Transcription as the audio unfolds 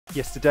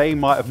Yesterday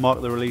might have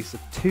marked the release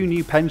of 2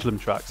 new Pendulum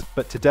tracks,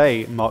 but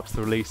today marks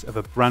the release of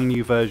a brand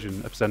new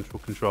version of Central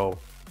Control.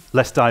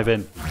 Let's dive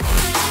in.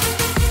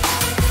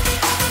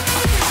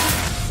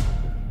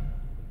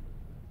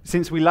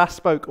 Since we last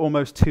spoke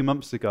almost 2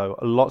 months ago,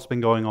 a lot's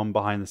been going on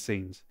behind the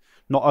scenes.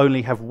 Not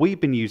only have we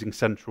been using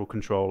Central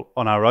Control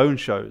on our own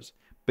shows,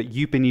 but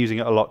you've been using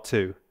it a lot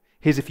too.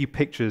 Here's a few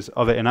pictures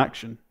of it in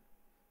action.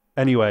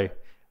 Anyway,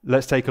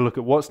 let's take a look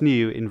at what's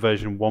new in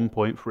version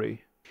 1.3.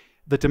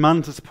 The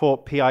demand to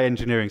support PI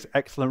Engineering's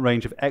excellent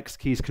range of X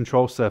keys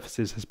control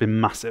surfaces has been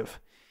massive,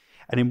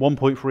 and in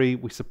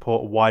 1.3 we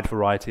support a wide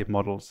variety of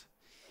models.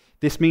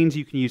 This means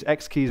you can use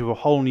X keys with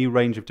a whole new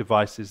range of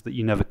devices that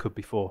you never could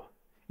before,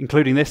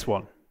 including this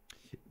one.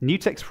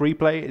 NewTek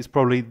 3Play is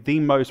probably the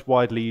most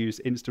widely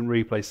used instant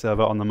replay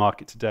server on the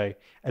market today,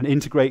 and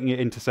integrating it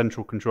into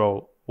Central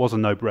Control was a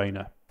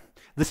no-brainer.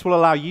 This will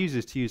allow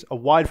users to use a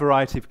wide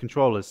variety of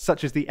controllers,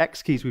 such as the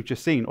X keys we've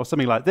just seen, or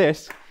something like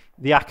this,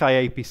 the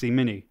Akai APC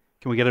Mini.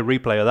 Can we get a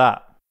replay of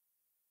that?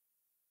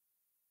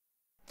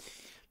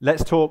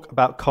 Let's talk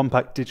about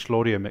compact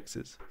digital audio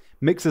mixers.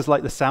 Mixers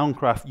like the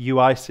SoundCraft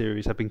Ui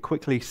Series have been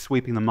quickly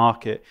sweeping the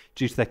market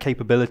due to their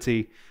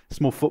capability,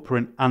 small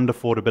footprint, and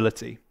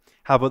affordability.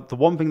 However, the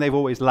one thing they've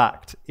always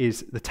lacked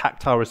is the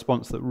tactile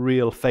response that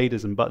real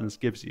faders and buttons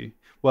gives you.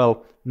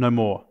 Well, no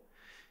more.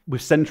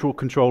 With Central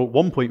Control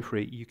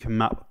 1.3, you can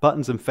map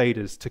buttons and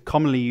faders to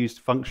commonly used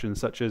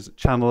functions such as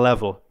channel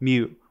level,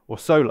 mute, or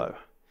solo.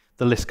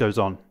 The list goes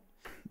on.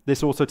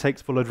 This also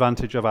takes full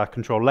advantage of our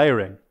control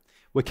layering.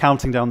 We're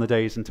counting down the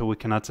days until we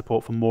can add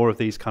support for more of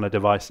these kind of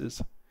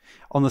devices.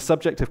 On the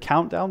subject of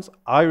countdowns,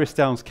 Iris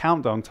Down's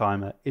countdown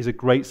timer is a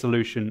great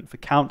solution for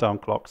countdown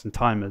clocks and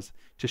timers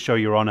to show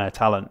your on-air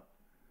talent.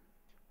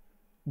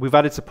 We've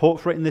added support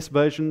for it in this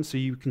version so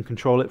you can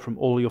control it from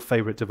all your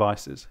favorite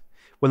devices.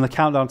 When the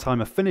countdown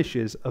timer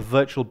finishes, a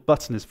virtual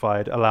button is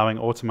fired, allowing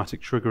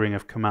automatic triggering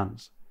of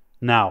commands.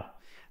 Now,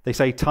 they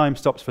say time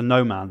stops for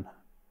no man,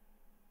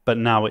 but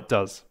now it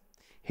does.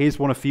 Here's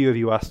one a few of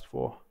you asked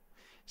for.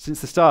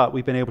 Since the start,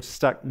 we've been able to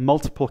stack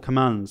multiple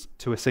commands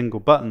to a single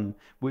button,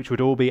 which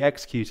would all be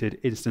executed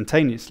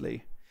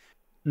instantaneously.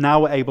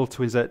 Now we're able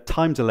to insert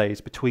time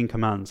delays between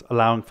commands,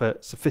 allowing for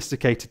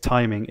sophisticated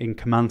timing in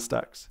command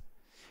stacks.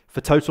 For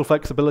total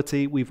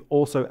flexibility, we've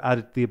also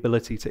added the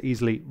ability to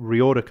easily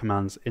reorder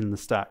commands in the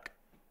stack.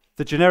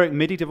 The generic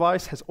MIDI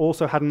device has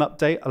also had an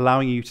update,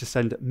 allowing you to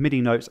send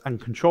MIDI notes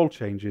and control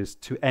changes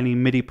to any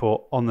MIDI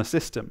port on the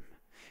system.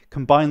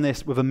 Combine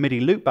this with a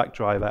MIDI loopback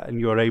driver and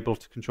you are able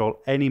to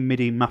control any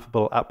MIDI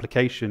mappable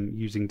application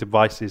using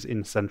devices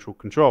in Central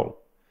Control.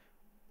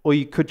 Or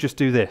you could just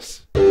do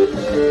this.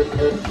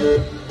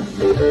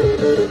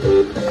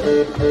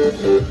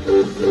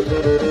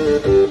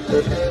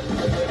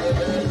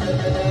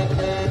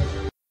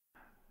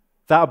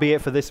 That'll be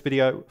it for this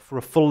video. For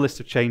a full list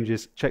of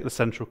changes, check the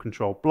Central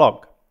Control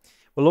blog.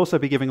 We'll also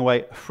be giving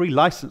away a free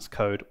license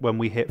code when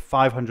we hit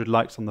 500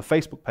 likes on the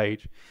Facebook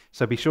page,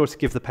 so be sure to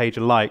give the page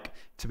a like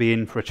to be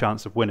in for a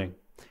chance of winning.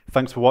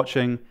 Thanks for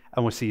watching,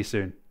 and we'll see you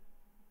soon.